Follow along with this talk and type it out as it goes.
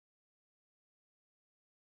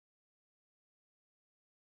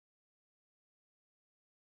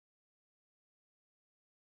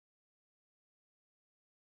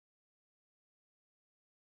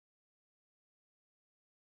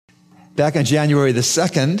Back on January the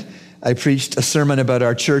 2nd, I preached a sermon about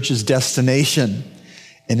our church's destination.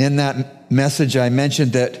 And in that message, I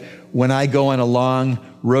mentioned that when I go on a long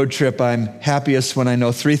road trip, I'm happiest when I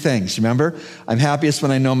know three things. Remember? I'm happiest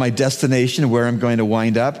when I know my destination, where I'm going to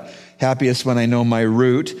wind up. Happiest when I know my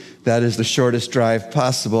route, that is the shortest drive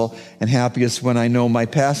possible. And happiest when I know my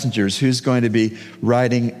passengers, who's going to be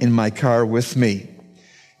riding in my car with me.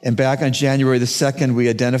 And back on January the 2nd, we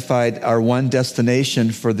identified our one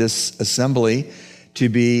destination for this assembly to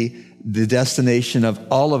be the destination of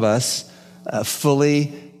all of us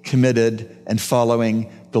fully committed and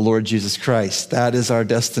following the Lord Jesus Christ. That is our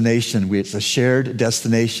destination. It's a shared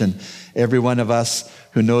destination. Every one of us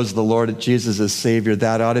who knows the Lord Jesus as Savior,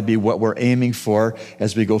 that ought to be what we're aiming for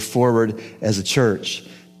as we go forward as a church.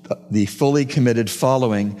 The fully committed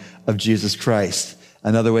following of Jesus Christ.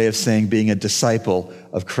 Another way of saying being a disciple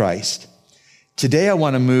of Christ. Today I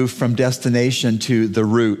want to move from destination to the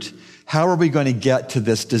route. How are we going to get to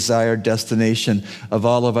this desired destination of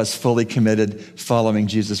all of us fully committed following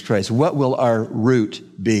Jesus Christ? What will our route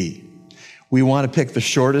be? We want to pick the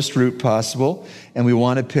shortest route possible, and we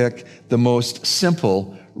want to pick the most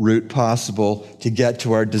simple route possible to get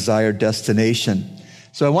to our desired destination.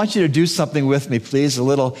 So I want you to do something with me, please, a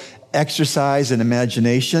little exercise in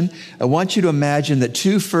imagination. I want you to imagine that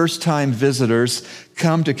two first-time visitors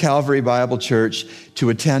come to Calvary Bible Church to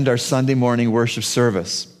attend our Sunday morning worship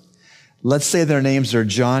service. Let's say their names are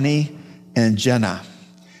Johnny and Jenna.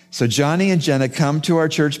 So Johnny and Jenna come to our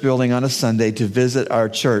church building on a Sunday to visit our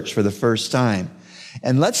church for the first time.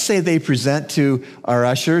 And let's say they present to our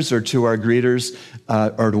ushers or to our greeters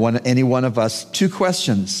or to any one of us two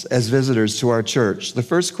questions as visitors to our church. The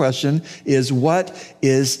first question is, what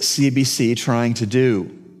is CBC trying to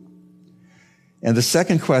do? And the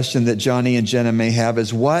second question that Johnny and Jenna may have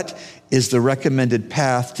is, what is the recommended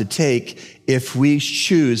path to take if we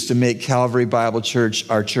choose to make Calvary Bible Church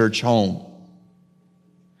our church home?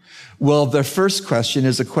 Well, the first question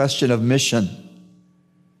is a question of mission.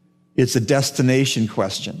 It's a destination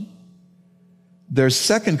question. Their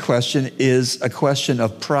second question is a question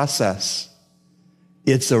of process.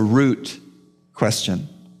 It's a route question.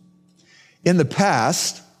 In the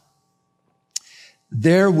past,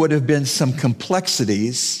 there would have been some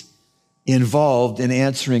complexities involved in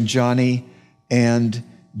answering Johnny and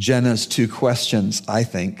Jenna's two questions, I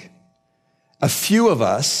think. A few of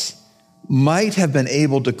us might have been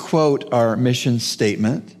able to quote our mission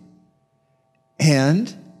statement,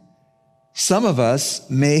 and some of us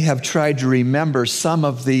may have tried to remember some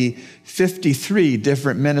of the 53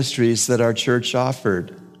 different ministries that our church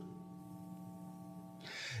offered.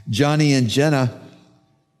 Johnny and Jenna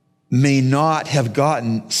may not have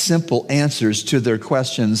gotten simple answers to their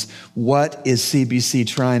questions, what is CBC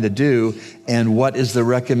trying to do, and what is the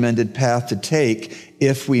recommended path to take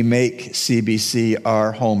if we make CBC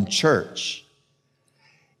our home church.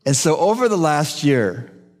 And so over the last year,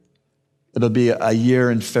 it'll be a year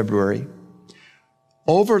in February,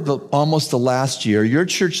 over almost the last year, your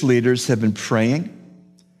church leaders have been praying,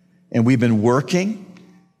 and we've been working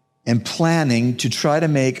and planning to try to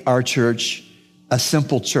make our church a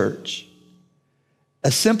simple church.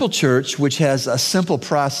 A simple church which has a simple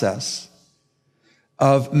process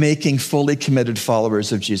of making fully committed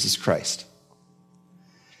followers of Jesus Christ.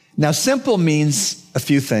 Now, simple means a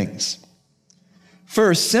few things.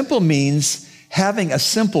 First, simple means having a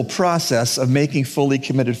simple process of making fully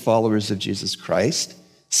committed followers of Jesus Christ.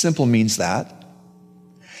 Simple means that.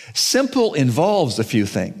 Simple involves a few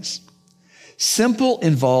things. Simple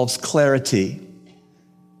involves clarity.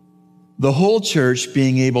 The whole church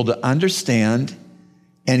being able to understand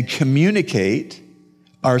and communicate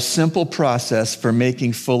our simple process for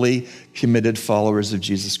making fully committed followers of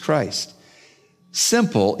Jesus Christ.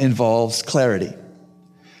 Simple involves clarity.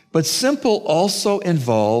 But simple also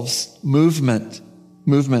involves movement.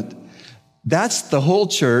 That's the whole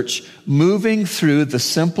church moving through the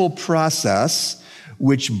simple process,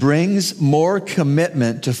 which brings more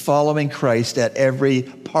commitment to following Christ at every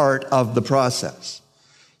part of the process.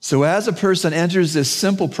 So as a person enters this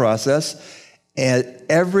simple process, at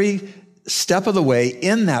every step of the way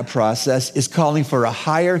in that process is calling for a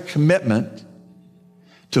higher commitment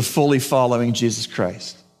to fully following Jesus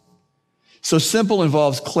Christ. So simple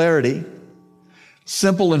involves clarity.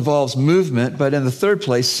 Simple involves movement. But in the third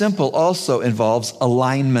place, simple also involves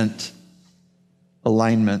alignment.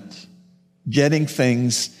 Alignment. Getting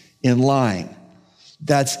things in line.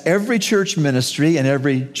 That's every church ministry and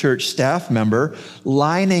every church staff member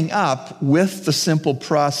lining up with the simple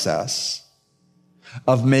process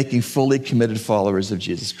of making fully committed followers of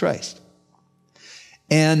Jesus Christ.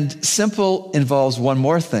 And simple involves one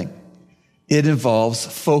more thing. It involves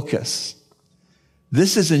focus.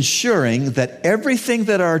 This is ensuring that everything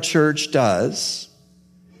that our church does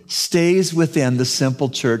stays within the simple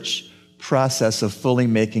church process of fully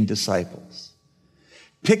making disciples.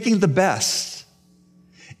 Picking the best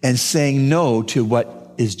and saying no to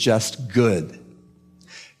what is just good.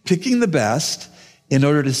 Picking the best in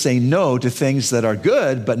order to say no to things that are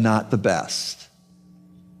good but not the best.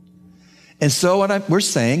 And so what we're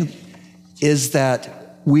saying is that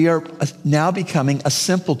we are now becoming a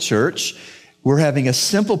simple church. We're having a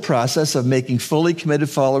simple process of making fully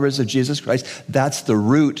committed followers of Jesus Christ. That's the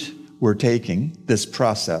route we're taking, this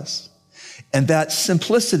process. And that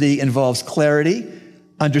simplicity involves clarity,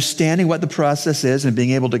 understanding what the process is and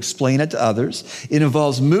being able to explain it to others. It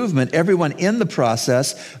involves movement, everyone in the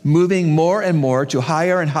process moving more and more to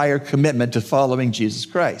higher and higher commitment to following Jesus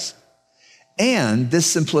Christ. And this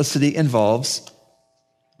simplicity involves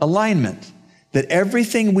alignment, that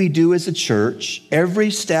everything we do as a church, every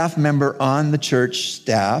staff member on the church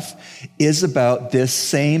staff, is about this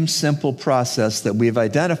same simple process that we've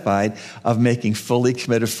identified of making fully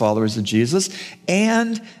committed followers of Jesus.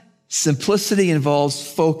 And simplicity involves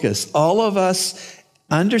focus. All of us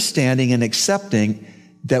understanding and accepting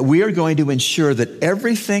that we are going to ensure that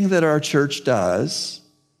everything that our church does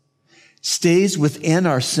stays within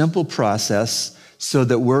our simple process so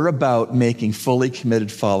that we're about making fully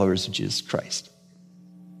committed followers of Jesus Christ.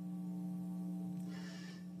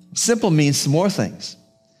 Simple means some more things.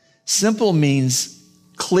 Simple means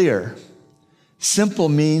clear. Simple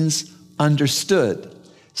means understood.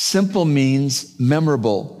 Simple means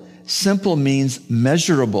memorable. Simple means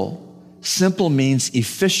measurable. Simple means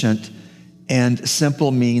efficient. And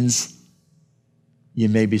simple means, you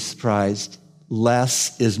may be surprised,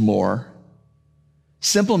 less is more.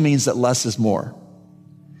 Simple means that less is more.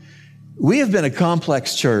 We have been a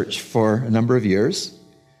complex church for a number of years.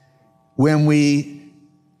 When we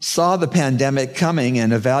saw the pandemic coming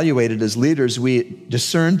and evaluated as leaders, we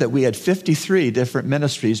discerned that we had 53 different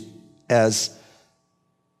ministries as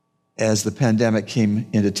the pandemic came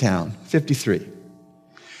into town. 53.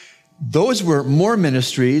 Those were more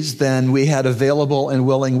ministries than we had available and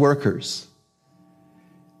willing workers.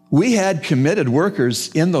 We had committed workers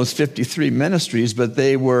in those 53 ministries, but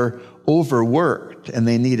they were overworked and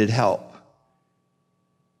they needed help.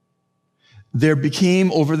 There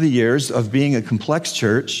became, over the years of being a complex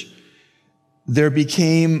church, there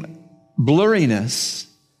became blurriness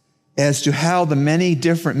as to how the many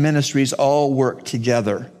different ministries all work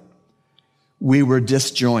together. We were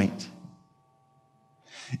disjoint.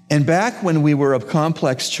 And back when we were a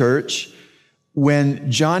complex church,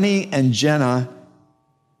 when Johnny and Jenna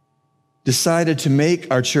decided to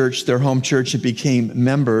make our church their home church and became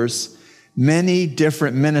members, many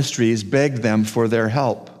different ministries begged them for their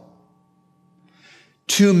help.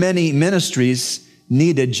 Too many ministries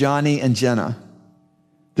needed Johnny and Jenna.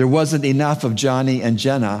 There wasn't enough of Johnny and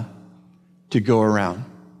Jenna to go around.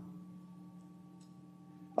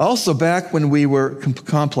 Also, back when we were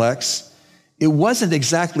complex, it wasn't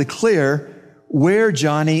exactly clear where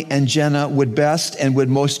Johnny and Jenna would best and would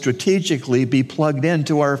most strategically be plugged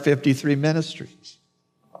into our 53 ministries.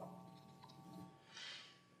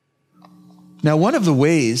 Now, one of the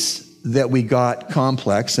ways that we got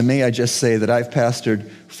complex, and may I just say that I've pastored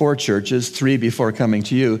 4 churches, 3 before coming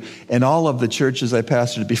to you, and all of the churches I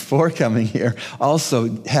pastored before coming here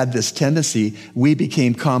also had this tendency. We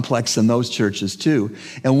became complex in those churches too.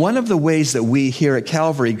 And one of the ways that we here at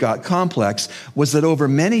Calvary got complex was that over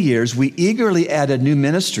many years, we eagerly added new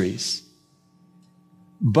ministries,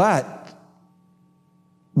 but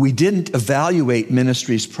we didn't evaluate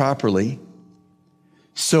ministries properly.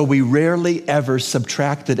 So we rarely ever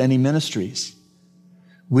subtracted any ministries.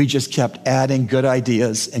 We just kept adding good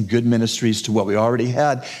ideas and good ministries to what we already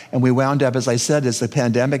had. And we wound up, as I said, as the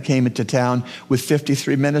pandemic came into town, with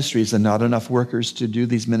 53 ministries and not enough workers to do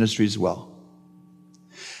these ministries well.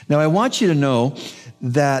 Now, I want you to know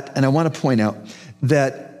that, and I want to point out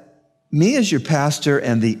that me as your pastor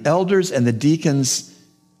and the elders and the deacons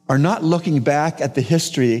are not looking back at the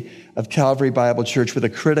history of Calvary Bible Church with a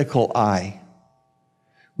critical eye.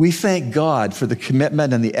 We thank God for the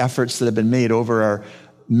commitment and the efforts that have been made over our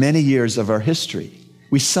many years of our history.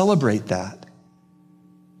 We celebrate that.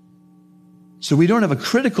 So we don't have a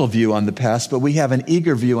critical view on the past, but we have an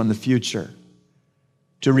eager view on the future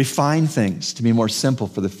to refine things, to be more simple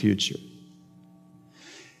for the future.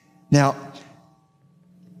 Now,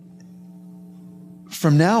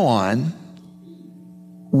 from now on,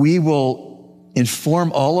 we will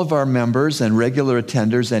inform all of our members and regular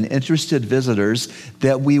attenders and interested visitors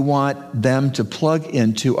that we want them to plug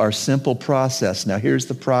into our simple process. Now, here's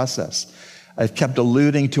the process. I've kept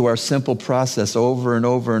alluding to our simple process over and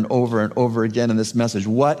over and over and over again in this message.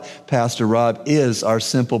 What, Pastor Rob, is our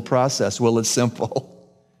simple process? Well, it's simple.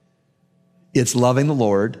 It's loving the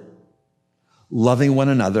Lord, loving one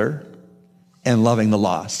another, and loving the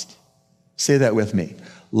lost. Say that with me.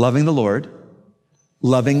 Loving the Lord,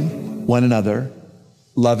 loving one another,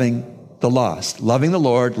 loving the lost. Loving the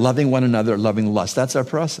Lord, loving one another, loving the lost. That's our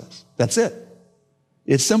process. That's it.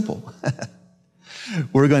 It's simple.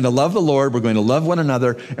 We're going to love the Lord, we're going to love one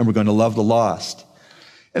another, and we're going to love the lost.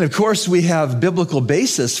 And of course, we have biblical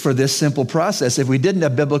basis for this simple process. If we didn't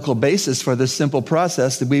have biblical basis for this simple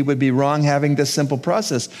process, then we would be wrong having this simple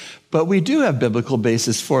process. But we do have biblical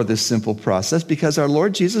basis for this simple process because our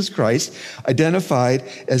Lord Jesus Christ identified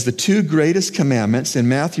as the two greatest commandments in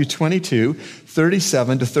Matthew 22,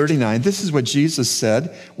 37 to 39. This is what Jesus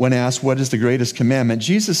said when asked, what is the greatest commandment?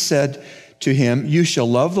 Jesus said to him, you shall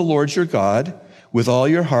love the Lord your God with all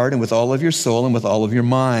your heart and with all of your soul and with all of your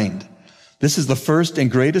mind. This is the first and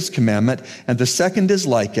greatest commandment, and the second is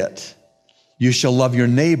like it. You shall love your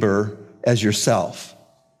neighbor as yourself.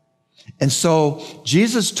 And so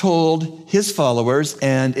Jesus told his followers,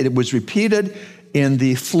 and it was repeated in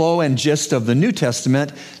the flow and gist of the New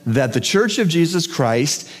Testament, that the church of Jesus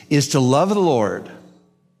Christ is to love the Lord,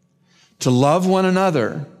 to love one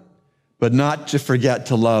another, but not to forget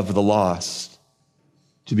to love the lost.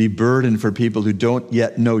 To be burdened for people who don't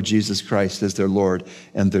yet know Jesus Christ as their Lord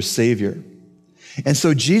and their Savior. And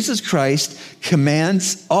so Jesus Christ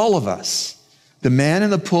commands all of us, the man in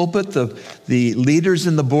the pulpit, the leaders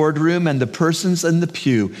in the boardroom, and the persons in the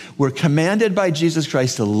pew. We're commanded by Jesus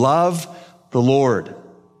Christ to love the Lord,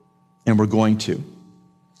 and we're going to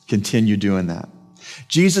continue doing that.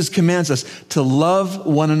 Jesus commands us to love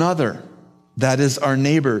one another, that is our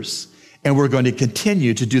neighbors, and we're going to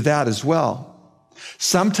continue to do that as well.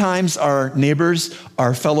 Sometimes our neighbors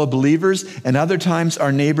are fellow believers, and other times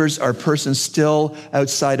our neighbors are persons still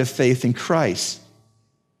outside of faith in Christ.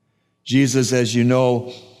 Jesus, as you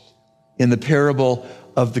know, in the parable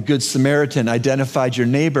of the Good Samaritan, identified your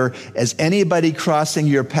neighbor as anybody crossing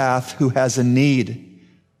your path who has a need.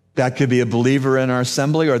 That could be a believer in our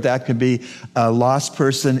assembly, or that could be a lost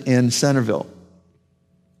person in Centerville.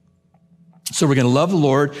 So we're going to love the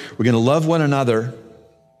Lord, we're going to love one another,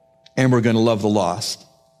 and we're going to love the lost.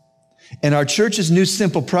 And our church's new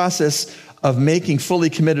simple process of making fully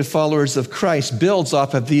committed followers of Christ builds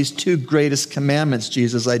off of these two greatest commandments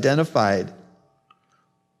Jesus identified.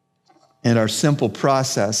 And our simple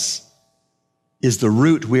process is the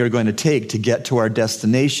route we are going to take to get to our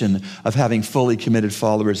destination of having fully committed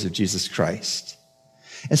followers of Jesus Christ.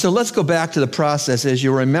 And so let's go back to the process. As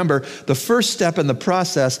you remember, the first step in the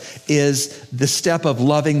process is the step of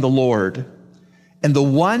loving the Lord. And the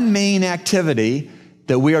one main activity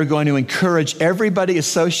that we are going to encourage everybody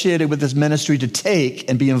associated with this ministry to take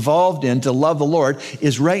and be involved in to love the Lord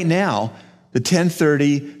is right now, the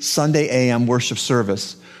 10:30 Sunday a.m. worship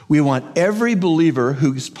service. We want every believer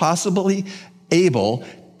who's possibly able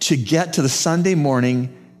to get to the Sunday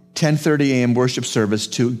morning 10:30 a.m. worship service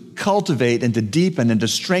to cultivate and to deepen and to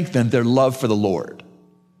strengthen their love for the Lord.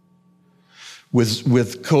 With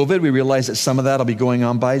COVID, we realize that some of that will be going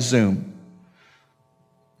on by Zoom.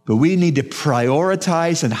 But we need to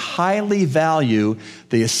prioritize and highly value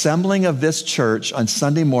the assembling of this church on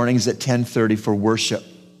Sunday mornings at 10:30 for worship.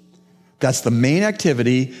 That's the main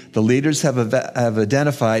activity the leaders have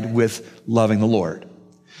identified with loving the Lord.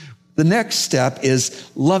 The next step is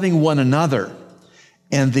loving one another.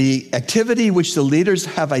 And the activity which the leaders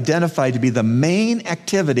have identified to be the main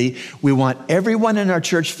activity we want everyone in our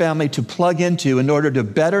church family to plug into in order to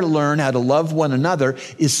better learn how to love one another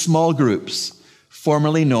is small groups,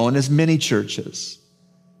 formerly known as mini churches.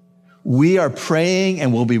 We are praying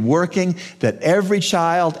and will be working that every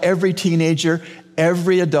child, every teenager,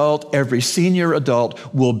 every adult, every senior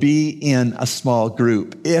adult will be in a small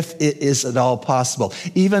group, if it is at all possible.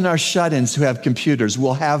 Even our shut-ins who have computers,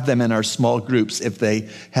 we'll have them in our small groups if they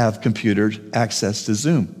have computer access to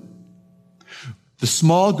Zoom. The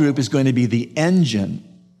small group is going to be the engine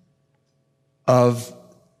of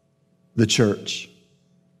the church,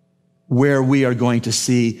 where we are going to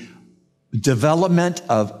see development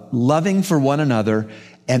of loving for one another,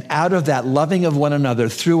 and out of that loving of one another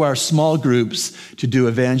through our small groups to do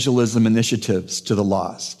evangelism initiatives to the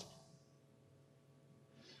lost.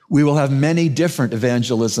 We will have many different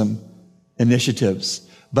evangelism initiatives,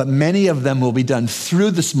 but many of them will be done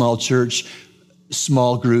through the small church,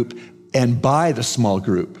 small group, and by the small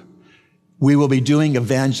group. We will be doing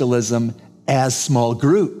evangelism as small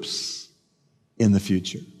groups in the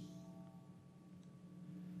future.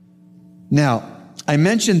 Now, I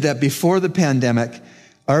mentioned that before the pandemic,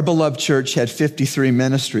 Our beloved church had 53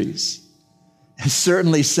 ministries. And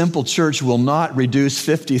certainly Simple Church will not reduce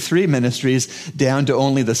 53 ministries down to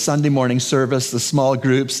only the Sunday morning service, the small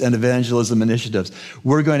groups, and evangelism initiatives.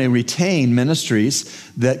 We're going to retain ministries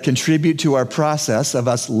that contribute to our process of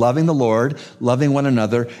us loving the Lord, loving one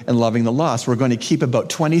another, and loving the lost. We're going to keep about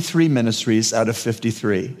 23 ministries out of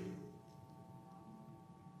 53.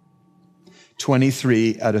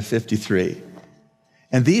 23 out of 53.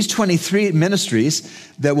 And these 23 ministries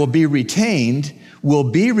that will be retained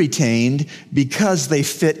because they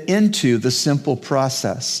fit into the simple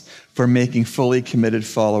process for making fully committed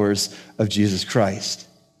followers of Jesus Christ.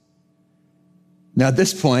 Now, at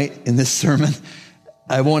this point in this sermon,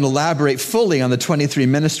 I won't elaborate fully on the 23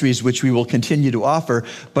 ministries which we will continue to offer,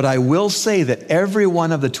 but I will say that every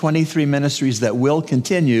one of the 23 ministries that will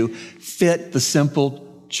continue fit the simple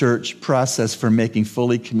church process for making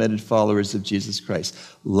fully committed followers of Jesus Christ.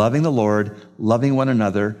 Loving the Lord, loving one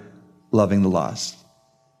another, loving the lost.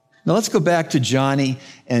 Now let's go back to Johnny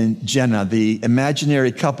and Jenna, the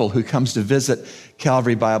imaginary couple who comes to visit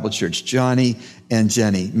Calvary Bible Church, Johnny and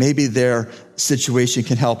Jenny. Maybe their situation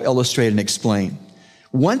can help illustrate and explain.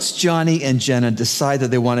 Once Johnny and Jenna decide that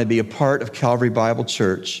they want to be a part of Calvary Bible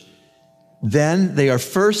Church, then they are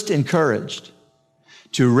first encouraged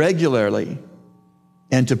to regularly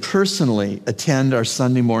and to personally attend our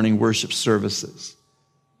Sunday morning worship services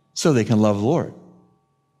so they can love the Lord.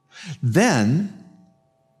 Then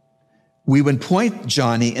we would point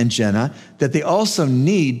Johnny and Jenna that they also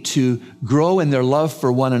need to grow in their love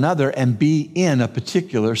for one another and be in a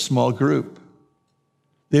particular small group.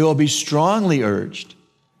 They will be strongly urged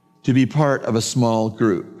to be part of a small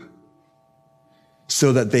group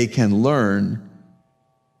so that they can learn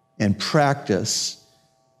and practice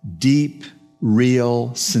deep,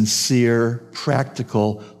 real, sincere,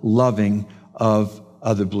 practical loving of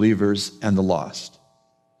other believers and the lost.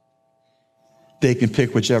 They can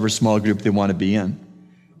pick whichever small group they want to be in.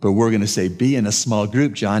 But we're going to say, be in a small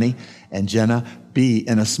group, Johnny and Jenna, be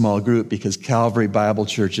in a small group, because Calvary Bible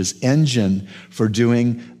Church's engine for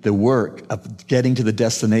doing the work of getting to the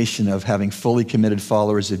destination of having fully committed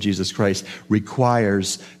followers of Jesus Christ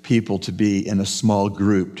requires people to be in a small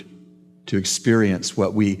group to experience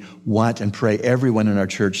what we want and pray everyone in our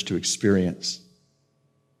church to experience.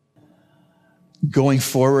 Going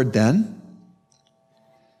forward then,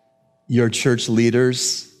 your church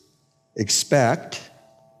leaders expect,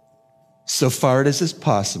 so far as is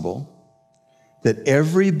possible, that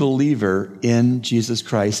every believer in Jesus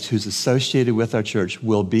Christ who's associated with our church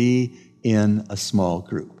will be in a small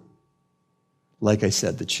group. Like I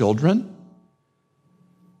said, the children,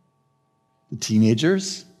 the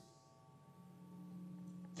teenagers,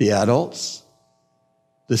 the adults,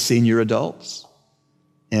 the senior adults,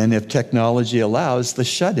 and if technology allows, the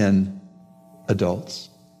shut-in adults.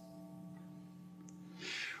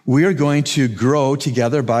 We are going to grow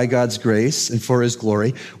together by God's grace and for His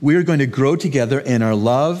glory. We are going to grow together in our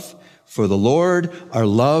love for the Lord, our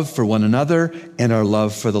love for one another, and our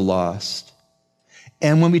love for the lost.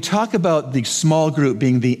 And when we talk about the small group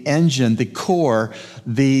being the engine, the core,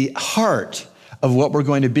 the heart of what we're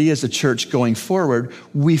going to be as a church going forward,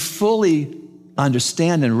 we fully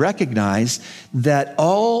understand and recognize that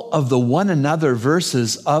all of the one another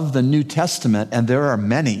verses of the New Testament, and there are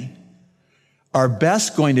many, are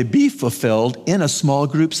best going to be fulfilled in a small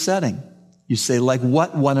group setting. You say, like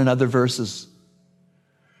what one another verses?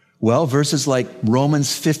 Well, verses like Romans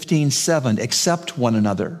 15:7, accept one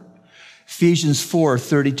another. Ephesians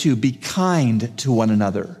 4:32, be kind to one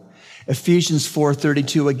another. Ephesians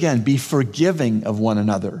 4:32 again, be forgiving of one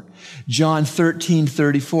another. John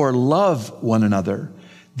 13:34, love one another.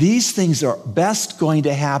 These things are best going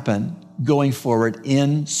to happen going forward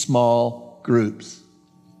in small groups.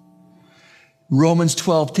 Romans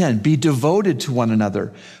 12:10, be devoted to one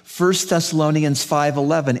another. 1 Thessalonians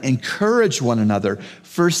 5:11, encourage one another.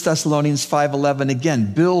 1 Thessalonians 5:11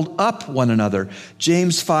 again, build up one another.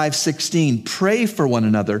 James 5:16, pray for one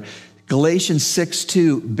another. Galatians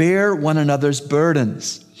 6:2, bear one another's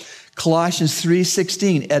burdens. Colossians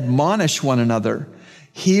 3:16, admonish one another.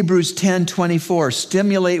 Hebrews 10:24,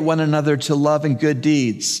 stimulate one another to love and good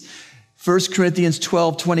deeds. 1 Corinthians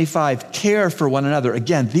 12:25, care for one another.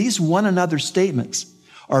 Again, these one another statements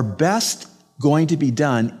are best going to be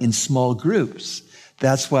done in small groups.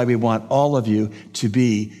 That's why we want all of you to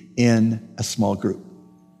be in a small group.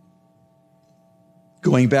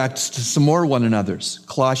 Going back to some more one another's.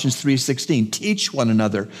 Colossians 3:16, teach one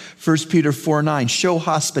another. 1 Peter 4:9, show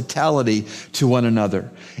hospitality to one another.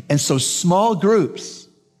 And so small groups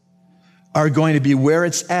are going to be where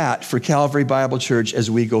it's at for Calvary Bible Church as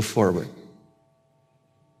we go forward.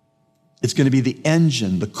 It's going to be the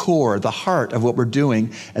engine, the core, the heart of what we're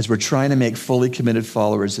doing as we're trying to make fully committed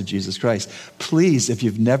followers of Jesus Christ. Please, if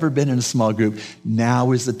you've never been in a small group,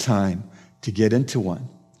 now is the time to get into one.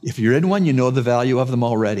 If you're in one, you know the value of them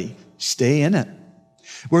already. Stay in it.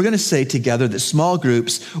 We're going to say together that small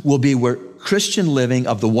groups will be where Christian living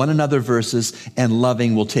of the one another verses and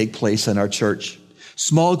loving will take place in our church.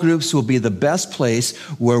 Small groups will be the best place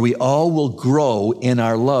where we all will grow in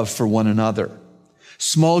our love for one another.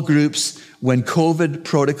 Small groups, when COVID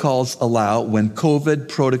protocols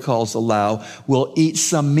allow, will eat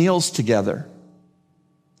some meals together.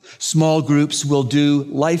 Small groups will do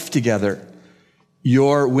life together.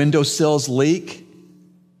 Your windowsills leak.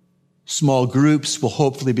 Small groups will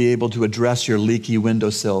hopefully be able to address your leaky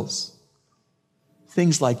windowsills.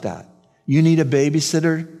 Things like that. You need a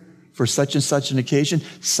babysitter for such and such an occasion.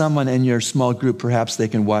 Someone in your small group, perhaps they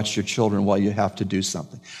can watch your children while you have to do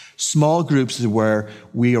something. Small groups is where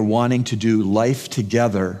we are wanting to do life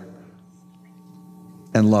together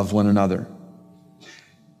and love one another.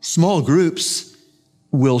 Small groups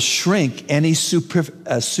will shrink any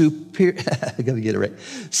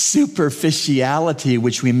superficiality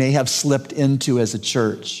which we may have slipped into as a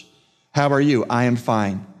church. How are you? I am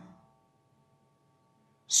fine.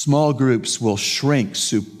 Small groups will shrink.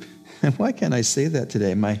 Why can't I say that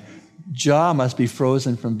today? My jaw must be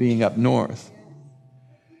frozen from being up north.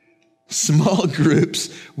 Small groups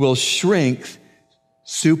will shrink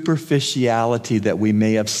superficiality that we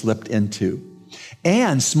may have slipped into.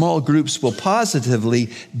 And small groups will positively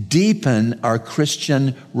deepen our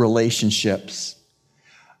Christian relationships.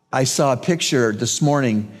 I saw a picture this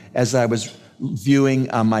morning as I was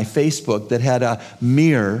viewing on my Facebook that had a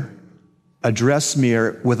mirror, a dress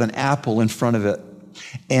mirror with an apple in front of it.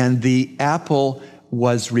 And the apple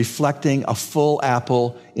was reflecting a full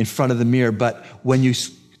apple in front of the mirror. But when you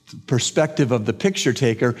perspective of the picture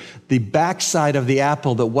taker, the backside of the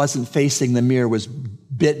apple that wasn't facing the mirror was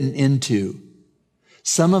bitten into.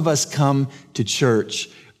 Some of us come to church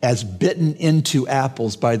as bitten into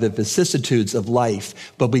apples by the vicissitudes of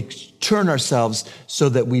life, but we turn ourselves so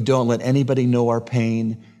that we don't let anybody know our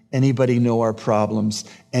pain, anybody know our problems,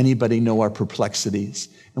 anybody know our perplexities.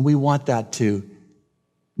 And we want that to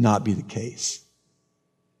not be the case.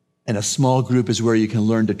 And a small group is where you can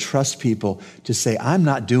learn to trust people to say, I'm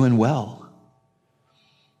not doing well.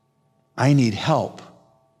 I need help.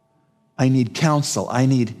 I need counsel. I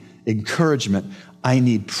need encouragement. I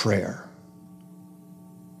need prayer.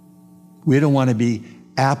 We don't want to be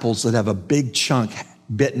apples that have a big chunk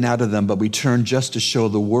bitten out of them, but we turn just to show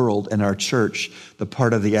the world and our church the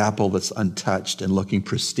part of the apple that's untouched and looking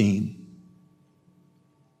pristine.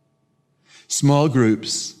 Small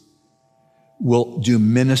groups will do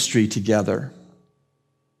ministry together.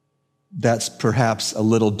 That's perhaps a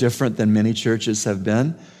little different than many churches have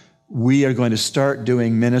been. We are going to start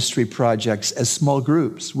doing ministry projects as small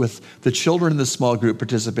groups, with the children in the small group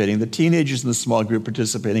participating, the teenagers in the small group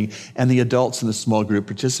participating, and the adults in the small group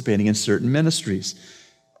participating in certain ministries.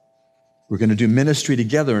 We're going to do ministry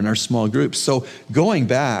together in our small groups. So going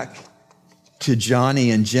back to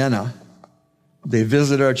Johnny and Jenna, they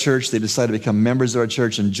visited our church, they decided to become members of our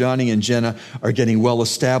church, and Johnny and Jenna are getting well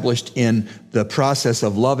established in the process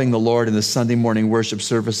of loving the Lord in the Sunday morning worship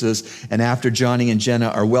services. And after Johnny and Jenna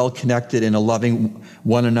are well connected in a loving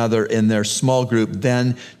one another in their small group,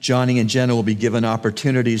 then Johnny and Jenna will be given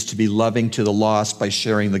opportunities to be loving to the lost by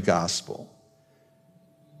sharing the gospel.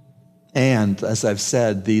 And as I've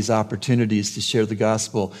said, these opportunities to share the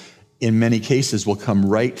gospel in many cases will come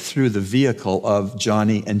right through the vehicle of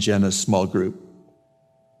Johnny and Jenna's small group.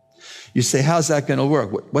 You say, how's that going to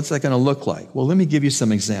work? What's that going to look like? Well, let me give you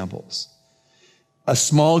some examples. A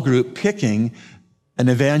small group picking an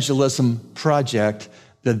evangelism project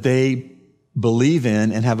that they believe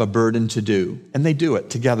in and have a burden to do, and they do it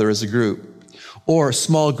together as a group. Or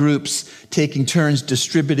small groups taking turns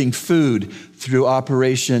distributing food through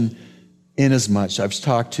Operation Inasmuch. I've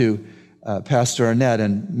talked to Pastor Arnett,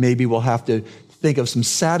 and maybe we'll have to think of some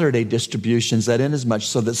Saturday distributions at Inasmuch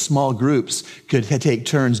so that small groups could take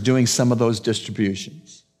turns doing some of those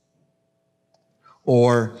distributions.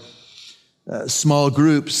 Or small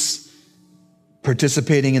groups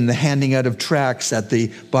participating in the handing out of tracts at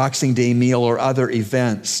the Boxing Day meal or other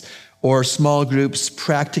events. Or small groups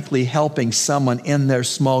practically helping someone in their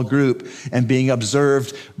small group and being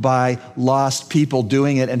observed by lost people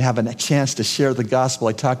doing it and having a chance to share the gospel.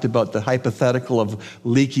 I talked about the hypothetical of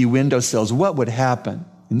leaky windowsills. What would happen?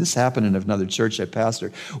 And this happened in another church I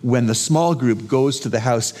pastored. When the small group goes to the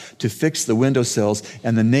house to fix the windowsills,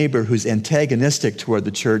 and the neighbor who's antagonistic toward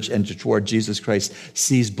the church and toward Jesus Christ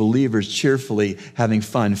sees believers cheerfully having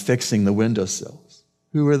fun fixing the windowsills.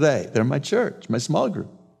 Who are they? They're my church, my small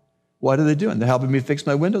group. What are they doing? They're helping me fix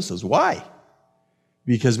my windowsills. Why?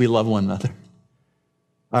 Because we love one another.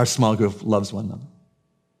 Our small group loves one another.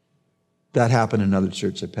 That happened in another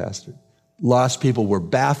church I pastored. Lost people were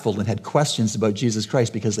baffled and had questions about Jesus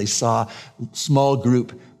Christ because they saw small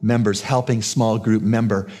group members helping small group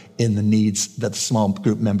member in the needs that the small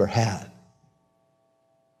group member had.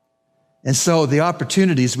 And so the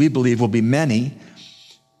opportunities, we believe, will be many,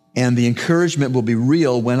 and the encouragement will be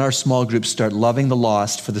real when our small groups start loving the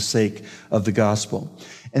lost for the sake of the gospel.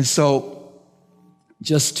 And so,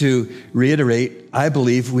 just to reiterate, I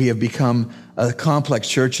believe we have become a complex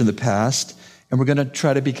church in the past, and we're going to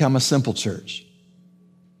try to become a simple church.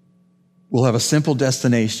 We'll have a simple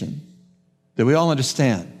destination that we all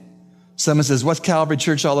understand. Someone says, what's Calvary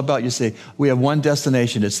Church all about? You say, we have one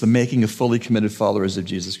destination. It's the making of fully committed followers of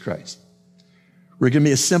Jesus Christ. We're going to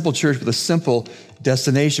be a simple church with a simple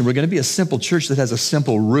destination. We're going to be a simple church that has a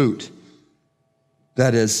simple route.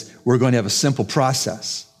 That is, we're going to have a simple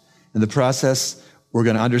process. And the process we're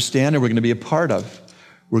going to understand and we're going to be a part of.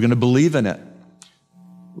 We're going to believe in it.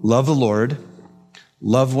 Love the Lord,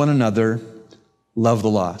 love one another, love the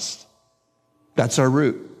lost. That's our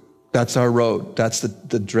route. That's our road. That's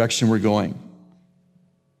the direction we're going.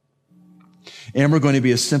 And we're going to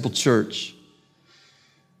be a simple church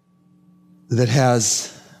that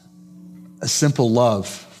has a simple love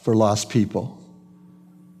for lost people.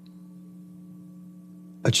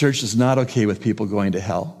 A church is not okay with people going to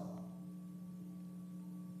hell.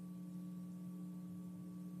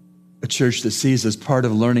 A church that sees as part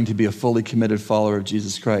of learning to be a fully committed follower of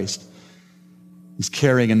Jesus Christ is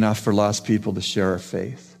caring enough for lost people to share our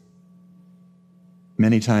faith.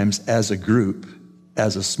 Many times as a group,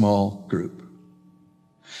 as a small group.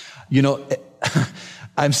 You know,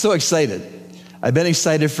 I'm so excited. I've been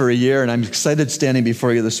excited for a year, and I'm excited standing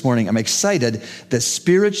before you this morning. I'm excited that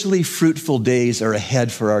spiritually fruitful days are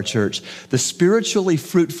ahead for our church. The spiritually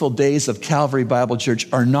fruitful days of Calvary Bible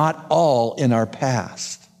Church are not all in our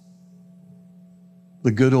past. The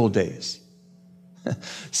good old days.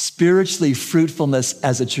 Spiritually fruitfulness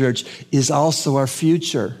as a church is also our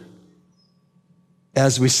future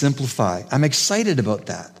as we simplify. I'm excited about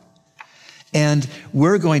that. And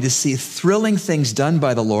we're going to see thrilling things done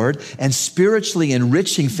by the Lord and spiritually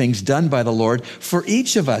enriching things done by the Lord for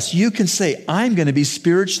each of us. You can say, I'm going to be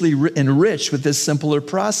spiritually enriched with this simpler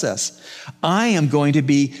process. I am going to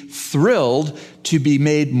be thrilled to be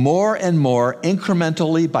made more and more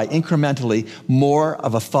incrementally more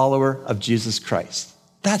of a follower of Jesus Christ.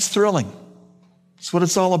 That's thrilling. That's what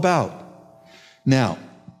it's all about. Now,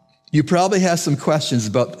 you probably have some questions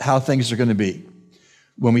about how things are going to be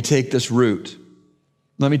when we take this route.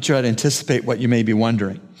 Let me try to anticipate what you may be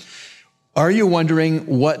wondering. Are you wondering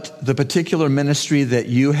what the particular ministry that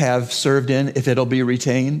you have served in, if it'll be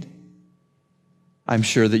retained? I'm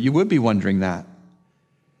sure that you would be wondering that.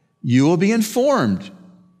 You will be informed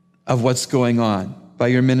of what's going on by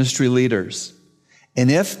your ministry leaders. And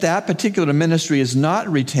if that particular ministry is not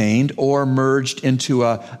retained or merged into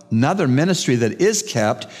another ministry that is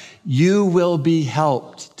kept, you will be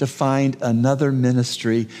helped to find another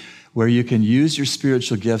ministry where you can use your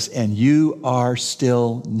spiritual gifts and you are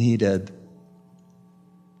still needed.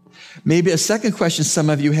 Maybe a second question some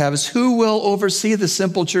of you have is, who will oversee the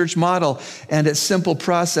simple church model and its simple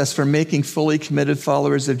process for making fully committed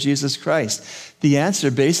followers of Jesus Christ? The answer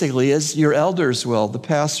basically is your elders will, the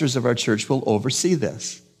pastors of our church will oversee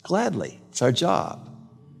this gladly. It's our job.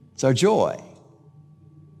 It's our joy.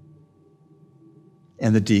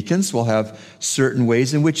 And the deacons will have certain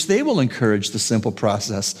ways in which they will encourage the simple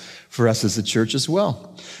process for us as a church as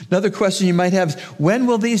well. Another question you might have is, when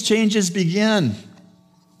will these changes begin?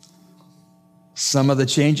 Some of the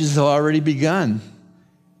changes have already begun,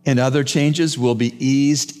 and other changes will be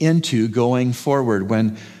eased into going forward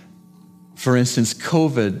when, for instance,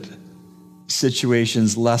 COVID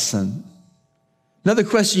situations lessen. Another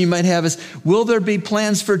question you might have is, will there be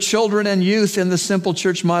plans for children and youth in the simple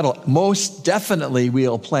church model? Most definitely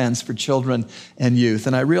we'll have plans for children and youth.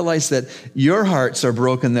 And I realize that your hearts are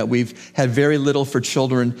broken that we've had very little for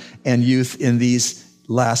children and youth in these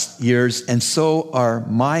last years, and so are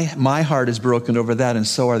my heart is broken over that, and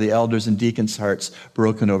so are the elders and deacons' hearts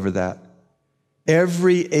broken over that.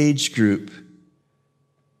 Every age group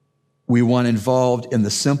we want involved in the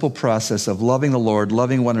simple process of loving the Lord,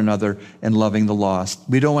 loving one another, and loving the lost.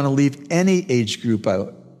 We don't want to leave any age group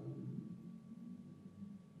out.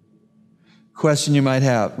 Question you might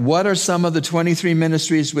have, what are some of the 23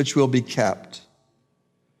 ministries which will be kept?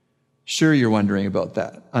 Sure, you're wondering about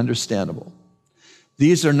that. Understandable.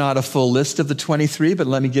 These are not a full list of the 23, but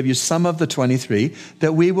let me give you some of the 23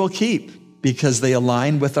 that we will keep. because they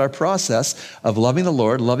align with our process of loving the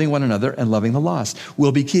Lord, loving one another, and loving the lost.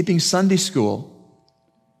 We'll be keeping Sunday school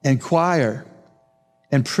and choir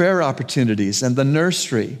and prayer opportunities and the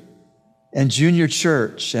nursery and junior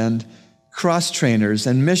church and cross trainers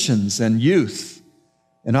and missions and youth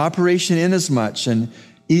and Operation Inasmuch and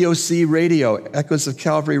EOC Radio, Echoes of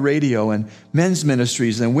Calvary Radio, and men's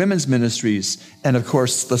ministries and women's ministries, and of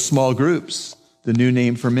course the small groups, the new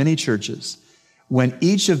name for many churches. When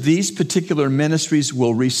each of these particular ministries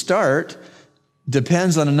will restart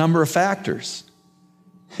depends on a number of factors,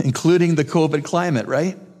 including the COVID climate,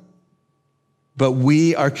 right? But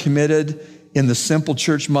we are committed in the simple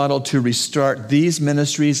church model to restart these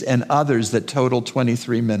ministries and others that total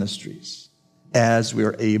 23 ministries as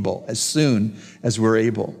we're able, as soon as we're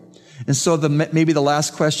able. And so maybe the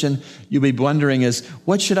last question you'll be wondering is,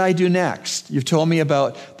 what should I do next? You've told me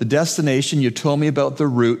about the destination. You've told me about the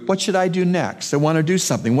route. What should I do next? I want to do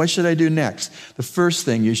something. What should I do next? The first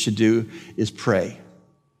thing you should do is pray.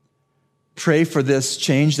 Pray for this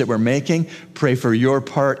change that we're making. Pray for your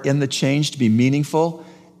part in the change to be meaningful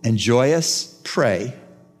and joyous. Pray.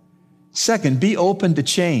 Second, be open to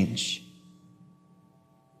change.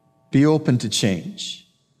 Be open to change.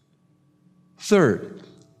 Third,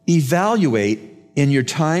 evaluate in your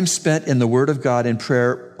time spent in the Word of God in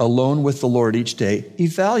prayer alone with the Lord each day.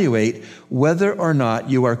 Evaluate whether or not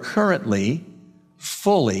you are currently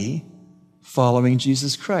fully following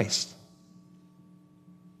Jesus Christ.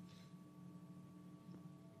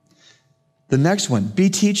 The next one, be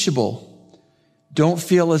teachable. Don't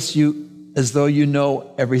feel as though you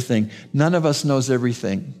know everything. None of us knows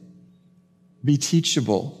everything. Be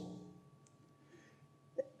teachable.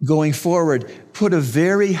 Going forward, put a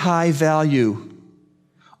very high value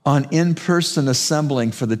on in-person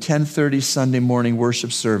assembling for the 10:30 Sunday morning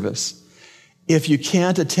worship service. If you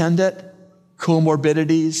can't attend it,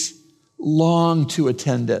 comorbidities, long to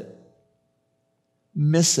attend it.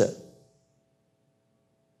 Miss it.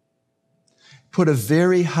 Put a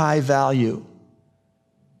very high value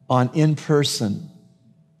on in-person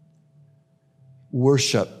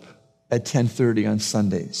worship at 10:30 on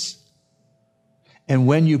Sundays. And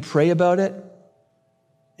when you pray about it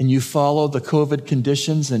and you follow the COVID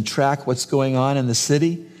conditions and track what's going on in the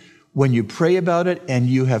city, when you pray about it and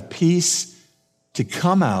you have peace to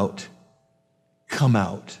come out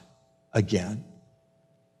again.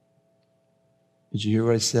 Did you hear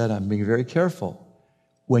what I said? I'm being very careful.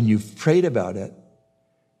 When you've prayed about it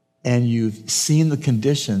and you've seen the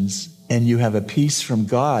conditions and you have a peace from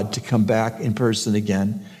God to come back in person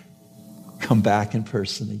again, come back in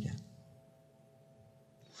person again.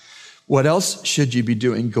 What else should you be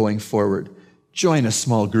doing going forward? Join a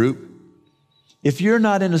small group. If you're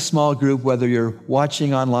not in a small group, whether you're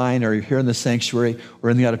watching online or you're here in the sanctuary or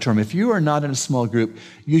in the auditorium, if you are not in a small group,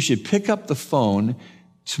 you should pick up the phone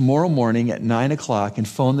tomorrow morning at 9 o'clock and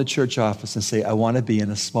phone the church office and say, I want to be in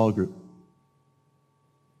a small group.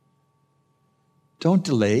 Don't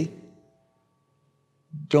delay.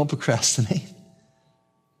 Don't procrastinate.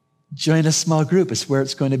 Join a small group. It's where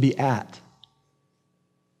it's going to be at.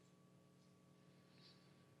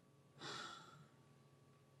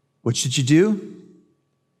 What should you do?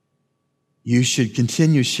 You should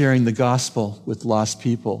continue sharing the gospel with lost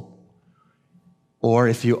people. Or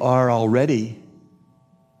if you are already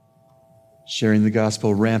sharing the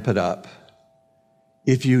gospel, ramp it up.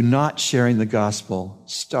 If you're not sharing the gospel,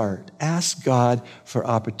 start. Ask God for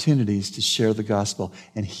opportunities to share the gospel,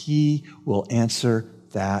 and He will answer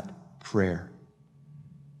that prayer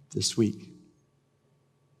this week.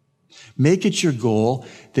 Make it your goal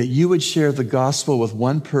that you would share the gospel with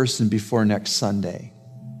one person before next Sunday.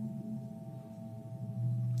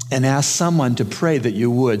 And ask someone to pray that you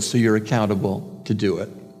would, so you're accountable to do it.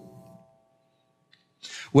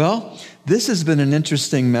 Well, this has been an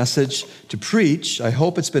interesting message to preach. I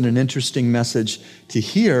hope it's been an interesting message to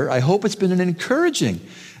hear. I hope it's been an encouraging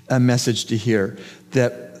message to hear,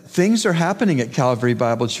 that things are happening at Calvary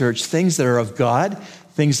Bible Church, things that are of God,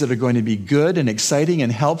 things that are going to be good and exciting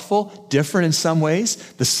and helpful, different in some ways,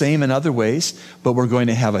 the same in other ways, but we're going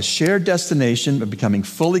to have a shared destination of becoming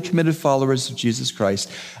fully committed followers of Jesus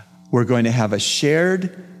Christ. We're going to have a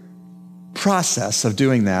shared process of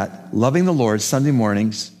doing that, loving the Lord Sunday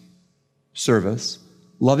mornings, service,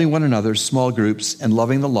 loving one another, small groups, and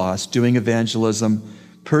loving the lost, doing evangelism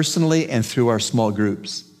personally and through our small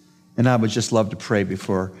groups. And I would just love to pray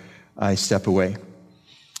before I step away.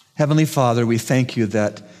 Heavenly Father, we thank you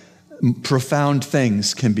that profound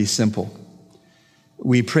things can be simple.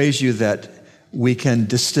 We praise you that we can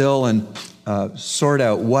distill and sort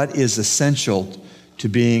out what is essential to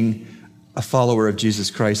being a follower of Jesus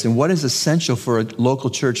Christ and what is essential for a local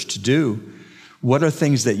church to do What are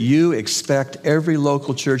things that you expect every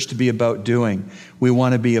local church to be about doing? We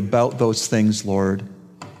want to be about those things, Lord.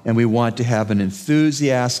 And we want to have an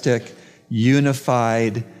enthusiastic,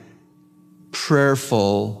 unified,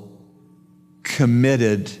 prayerful,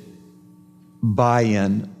 committed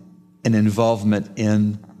buy-in and involvement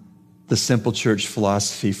in the simple church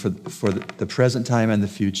philosophy for the present time and the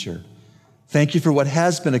future. Thank you for what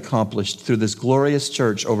has been accomplished through this glorious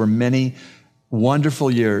church over many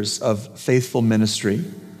wonderful years of faithful ministry.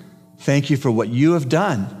 Thank you for what you have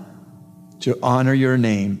done to honor your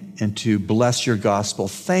name and to bless your gospel.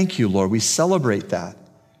 Thank you, Lord. We celebrate that.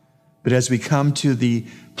 But as we come to the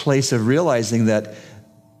place of realizing that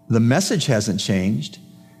the message hasn't changed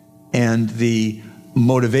and the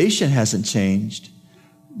motivation hasn't changed,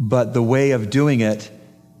 but the way of doing it,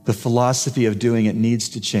 the philosophy of doing it needs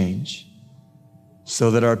to change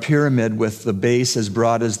so that our pyramid with the base as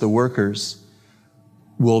broad as the workers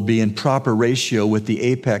will be in proper ratio with the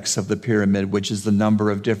apex of the pyramid, which is the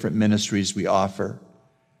number of different ministries we offer.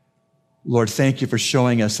 Lord, thank you for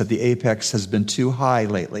showing us that the apex has been too high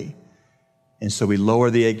lately. And so we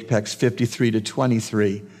lower the apex 53 to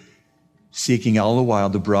 23, seeking all the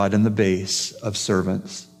while to broaden the base of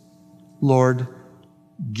servants. Lord,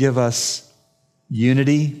 give us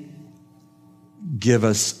unity, give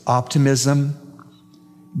us optimism,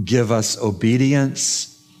 give us obedience,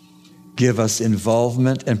 give us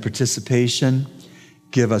involvement and participation,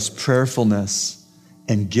 give us prayerfulness,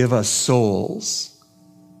 and give us souls.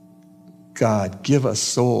 God, give us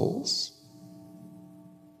souls.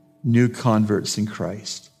 New converts in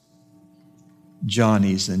Christ.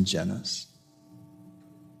 Johnnies and Jennas.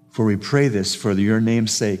 For we pray this for your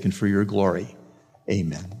name's sake and for your glory.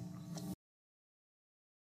 Amen.